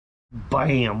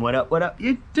Bam! What up,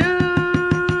 you do?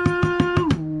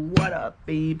 What up,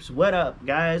 beeps? What up,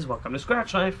 guys? Welcome to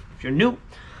Scratch Life. If you're new,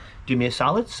 do me a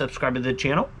solid, subscribe to the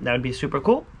channel. That would be super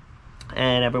cool.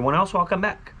 And everyone else, welcome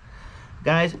back.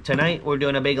 Guys, tonight we're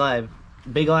doing a big live.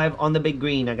 Big live on the big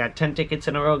green. I got 10 tickets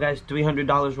in a row, guys.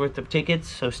 $300 worth of tickets.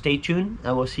 So stay tuned.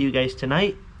 I will see you guys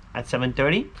tonight at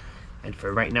 7:30. And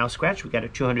for right now, Scratch, we got a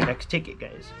 200x ticket,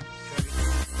 guys.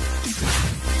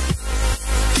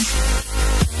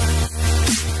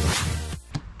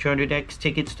 $200x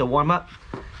tickets to warm up,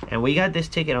 and we got this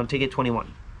ticket on ticket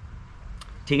 21.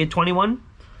 Ticket 21,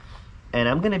 and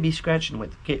I'm gonna be scratching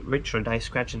with Get Rich or Die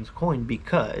Scratching's coin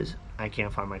because I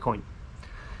can't find my coin.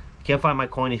 Can't find my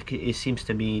coin. It seems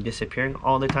to be disappearing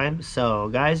all the time. So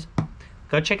guys,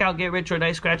 go check out Get Rich or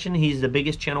Die Scratching. He's the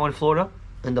biggest channel in Florida,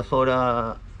 in the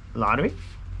Florida lottery,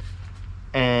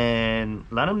 and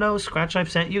let him know Scratch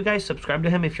Life sent you guys. Subscribe to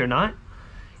him if you're not.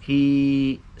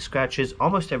 He scratches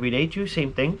almost every day too,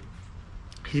 same thing.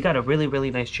 He's got a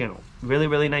really nice channel.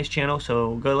 Really nice channel,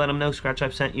 so go let him know Scratch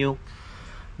Life sent you.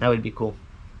 That would be cool.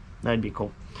 That would be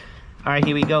cool. Alright,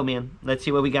 here we go, man. Let's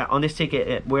see what we got. On this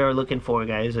ticket, we're looking for,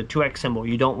 guys, a 2x symbol.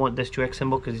 You don't want this 2x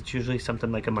symbol because it's usually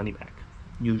something like a money back.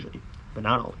 Usually, but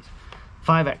not always.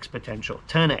 5x potential,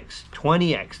 10x,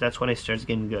 20x, that's when it starts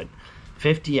getting good.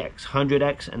 50x,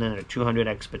 100x, and then a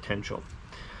 200x potential.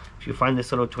 If you find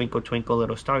this little twinkle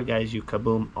little star, guys, you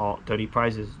kaboom all 30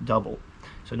 prizes double.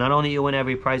 So not only you win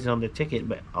every prize on the ticket,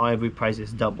 but every prize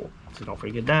is double. So don't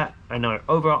forget that. I know our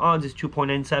overall odds is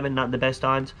 2.97, not the best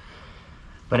odds,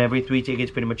 but every 3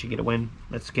 tickets pretty much you get a win.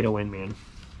 Let's get a win, man.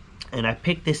 And I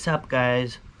picked this up,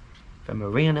 guys, from a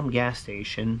random gas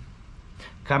station.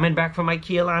 Coming back from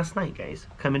IKEA last night, guys.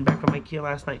 Coming back from IKEA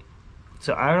last night.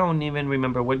 So I don't even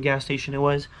remember what gas station it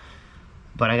was,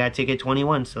 but I got ticket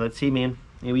 21, so let's see, man.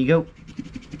 Here we go.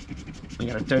 We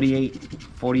got a 38,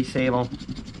 40 sable,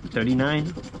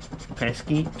 39,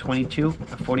 pesky, 22,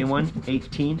 a 41,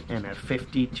 18, and a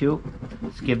 52.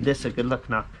 Let's give this a good luck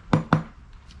knock.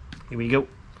 Here we go.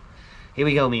 Here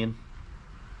we go, man.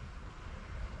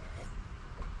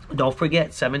 Don't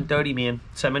forget, 7:30, man.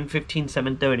 7:15,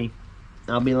 7:30.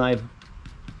 I'll be live.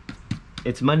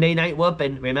 It's Monday Night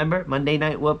Whoopin'. Remember? Monday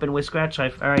Night Whoopin' with Scratch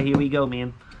Life. Alright, here we go,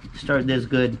 man. Start this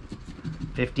good.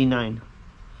 59.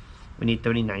 We need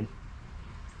 39.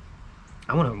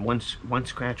 I want a one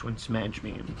scratch, one smash,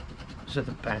 man. Those are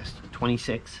the best.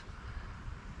 26.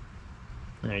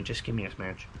 Alright, just give me a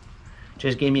smash.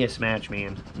 Just give me a smash,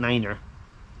 man. 9er.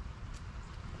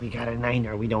 We got a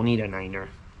 9er. We don't need a 9er.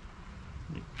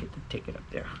 Get the ticket up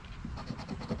there.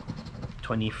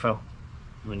 24.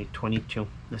 We need 22.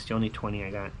 That's the only 20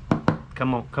 I got.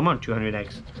 Come on,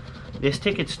 200x. This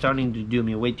ticket's starting to do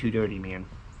me way too dirty, man.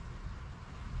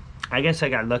 I guess I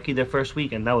got lucky the first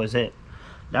week and that was it.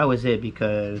 That was it,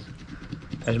 because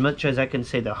as much as I can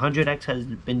say the 100x has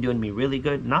been doing me really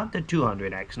good, not the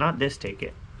 200x, not this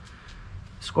ticket.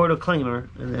 Scored a claimer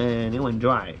and then it went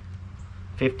dry.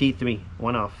 53,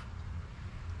 one off.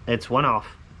 It's one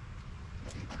off.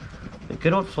 The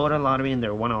good old Florida lottery and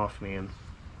they're one off, man.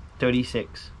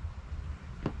 36.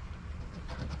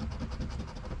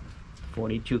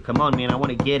 42, come on, man, I want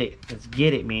to get it. Let's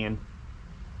get it, man.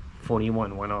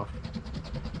 41, one off.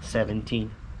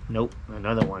 17. Nope,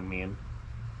 another one, man.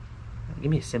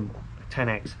 Give me a symbol. A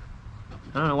 10x.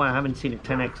 I don't know why I haven't seen a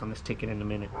 10x on this ticket in a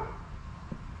minute.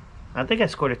 I think I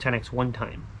scored a 10x one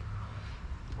time.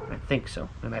 I think so.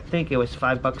 And I think it was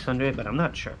 $5 under it, but I'm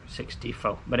not sure.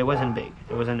 64. But it wasn't big.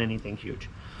 It wasn't anything huge.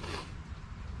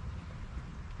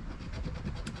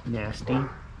 Nasty.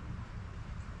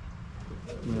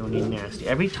 We don't need nasty.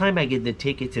 Every time I get the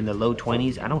tickets in the low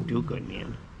 20s, I don't do good,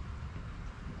 man.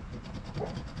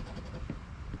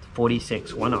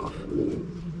 46, one off.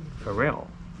 For real.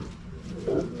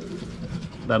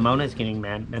 But Mona's getting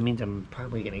mad. That means I'm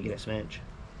probably gonna get a smash.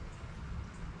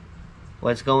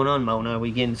 What's going on, Mona? Are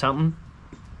we getting something?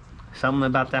 Something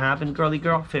about to happen, girly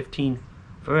girl? 15.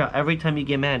 For real. Every time you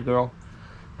get mad, girl,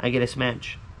 I get a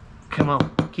smash. Come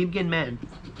on. Keep getting mad.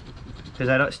 Because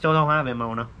I still don't have it,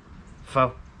 Mona.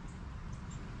 Fo.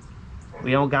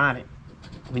 We don't got it.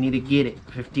 We need to get it.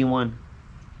 51.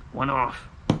 One off.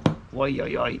 Oi,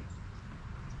 oi, oi.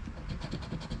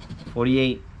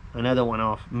 48. Another one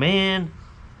off. Man.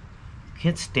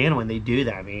 Can't stand when they do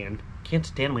that, man. Can't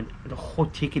stand when the whole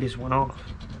ticket is one off.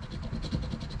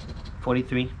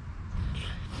 43.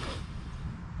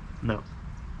 No.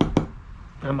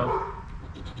 I'm out.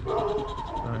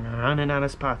 Running out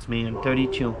of spots, man.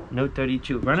 32. No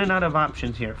 32. Running out of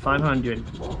options here. 500,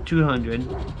 200,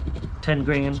 10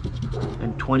 grand,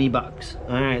 and 20 bucks.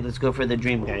 Alright, let's go for the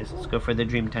dream, guys. Let's go for the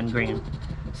dream. 10 grand.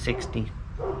 60.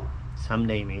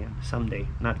 Someday, man. Someday.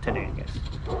 Not today, I guess.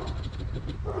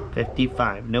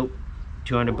 55. Nope.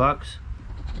 200 bucks.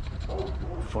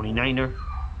 49er.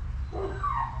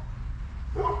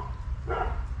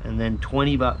 And then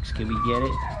 20 bucks. Can we get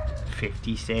it?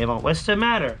 57. What's the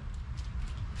matter?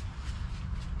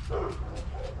 I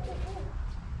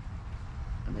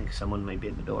think someone might be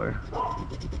at the door.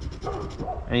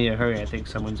 I need to hurry. I think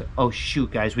someone's... Oh,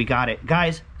 shoot, guys. We got it.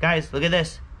 Guys, look at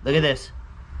this. Look at this.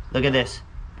 Look at this.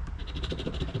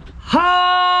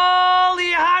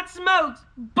 Holy hot smokes!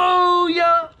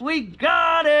 Booyah! We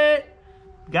got it!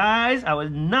 Guys, I was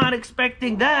not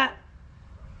expecting that.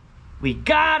 We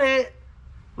got it!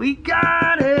 We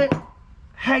got it!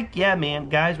 Heck yeah, man.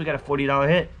 Guys, we got a $40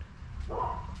 hit.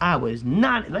 I was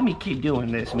not... Let me keep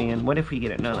doing this, man. What if we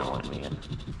get another one, man?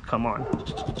 Come on.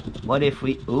 What if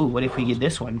we... Ooh, what if we get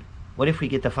this one? What if we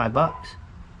get the $5?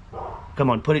 Come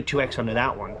on, put a 2x onto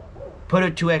that one. Put a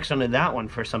 2x onto that one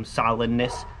for some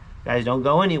solidness. Guys, don't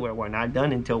go anywhere. We're not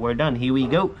done until we're done. Here we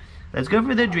go. Let's go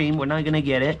for the dream. We're not going to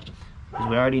get it. Because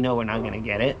we already know we're not going to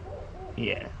get it.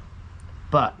 Yeah.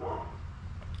 But,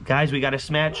 guys, we got a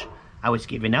smash. I was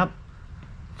giving up.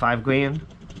 5 grand.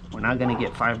 We're not going to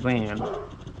get 5 grand.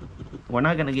 We're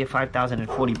not going to get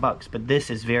 5,040 bucks. But this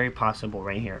is very possible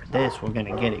right here. This, we're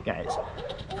going to get it, guys.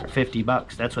 For 50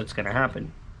 bucks. That's what's going to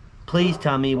happen. Please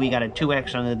tell me we got a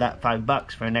 2x under that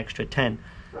 $5 for an extra 10.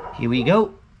 Here we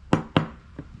go.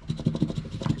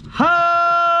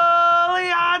 Holy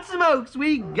hot smokes,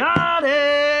 we got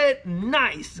it!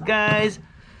 Nice, guys.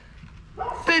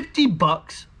 50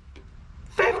 bucks.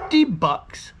 50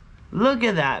 bucks. Look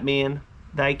at that, man.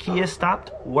 The IKEA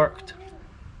stopped, worked.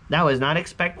 That was not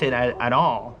expected at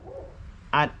all.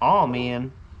 At all,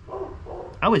 man.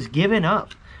 I was giving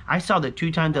up. I saw the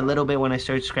 2 times a little bit when I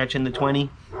started scratching the 20.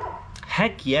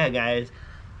 Heck yeah, guys.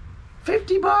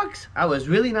 50 bucks. I was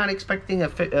really not expecting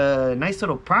a nice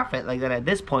little profit like that at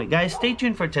this point. Guys, stay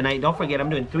tuned for tonight. Don't forget, I'm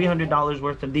doing $300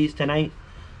 worth of these tonight.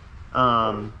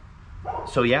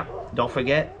 So, yeah, don't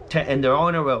forget. And they're all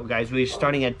in a row, guys. We're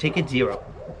starting at ticket 0.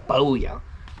 Booyah.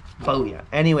 Booyah.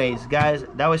 Anyways, guys,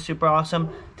 that was super awesome.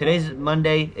 Today's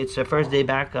Monday. It's the first day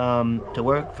back to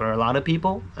work for a lot of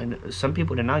people. And some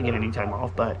people did not get any time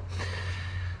off. But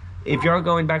if you're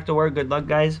going back to work, good luck,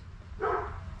 guys.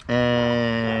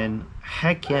 And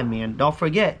heck yeah, man. Don't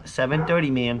forget,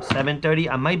 7:30, man. 7:30.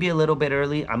 I might be a little bit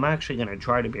early. I'm actually going to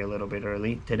try to be a little bit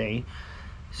early today.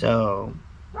 So,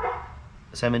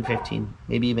 7:15.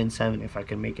 Maybe even 7 if I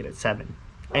can make it at 7.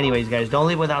 Anyways, guys, don't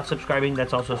leave without subscribing.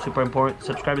 That's also super important.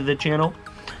 Subscribe to the channel.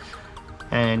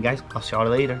 And, guys, I'll see y'all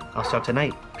later. I'll see y'all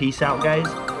tonight. Peace out, guys.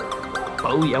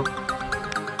 Booyah.